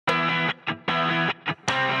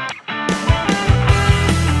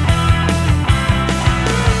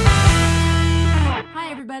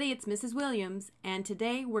it's Mrs. Williams, and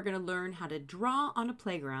today we're going to learn how to draw on a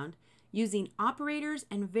playground using operators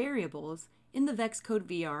and variables in the VEXCode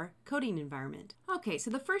VR coding environment. Okay, so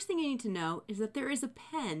the first thing you need to know is that there is a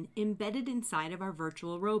pen embedded inside of our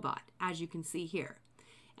virtual robot, as you can see here.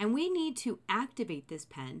 And we need to activate this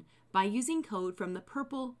pen by using code from the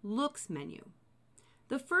purple Looks menu.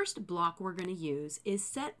 The first block we're going to use is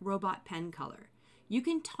Set Robot Pen Color. You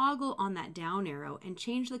can toggle on that down arrow and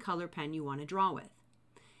change the color pen you want to draw with.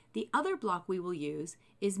 The other block we will use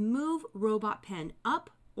is Move Robot Pen Up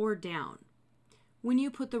or Down. When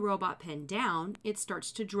you put the robot pen down, it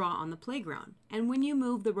starts to draw on the playground, and when you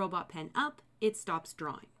move the robot pen up, it stops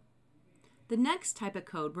drawing. The next type of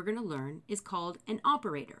code we're going to learn is called an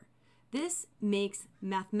operator. This makes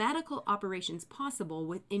mathematical operations possible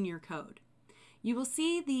within your code. You will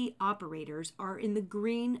see the operators are in the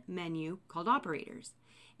green menu called operators,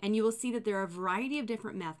 and you will see that there are a variety of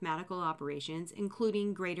different mathematical operations,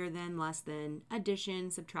 including greater than, less than, addition,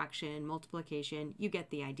 subtraction, multiplication. You get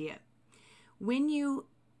the idea. When you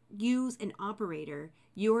use an operator,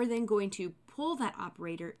 you're then going to pull that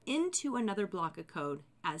operator into another block of code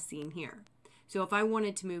as seen here. So if I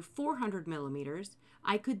wanted to move 400 millimeters,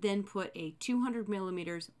 I could then put a 200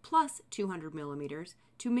 millimeters plus 200 millimeters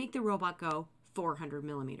to make the robot go 400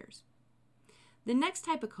 millimeters. The next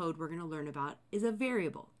type of code we're going to learn about is a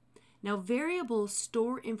variable. Now, variables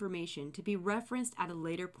store information to be referenced at a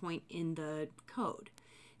later point in the code.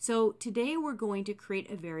 So today we're going to create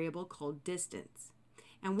a variable called distance.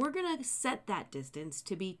 And we're going to set that distance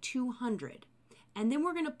to be 200. And then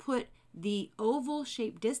we're going to put the oval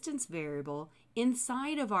shaped distance variable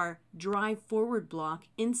inside of our drive forward block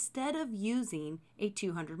instead of using a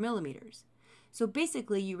 200 millimeters. So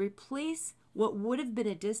basically you replace what would have been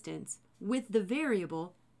a distance with the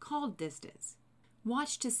variable called distance.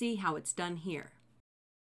 Watch to see how it's done here.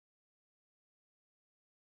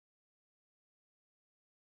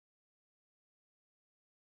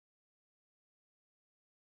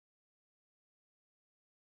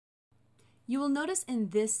 You will notice in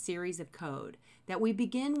this series of code that we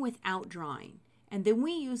begin without drawing, and then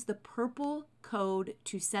we use the purple code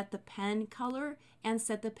to set the pen color and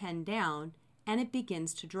set the pen down, and it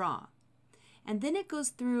begins to draw. And then it goes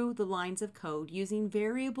through the lines of code using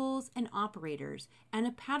variables and operators, and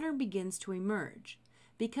a pattern begins to emerge.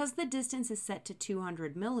 Because the distance is set to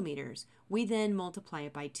 200 millimeters, we then multiply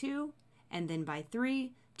it by 2 and then by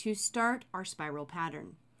 3 to start our spiral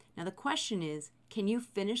pattern. Now the question is, can you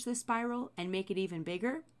finish the spiral and make it even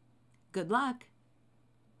bigger? Good luck!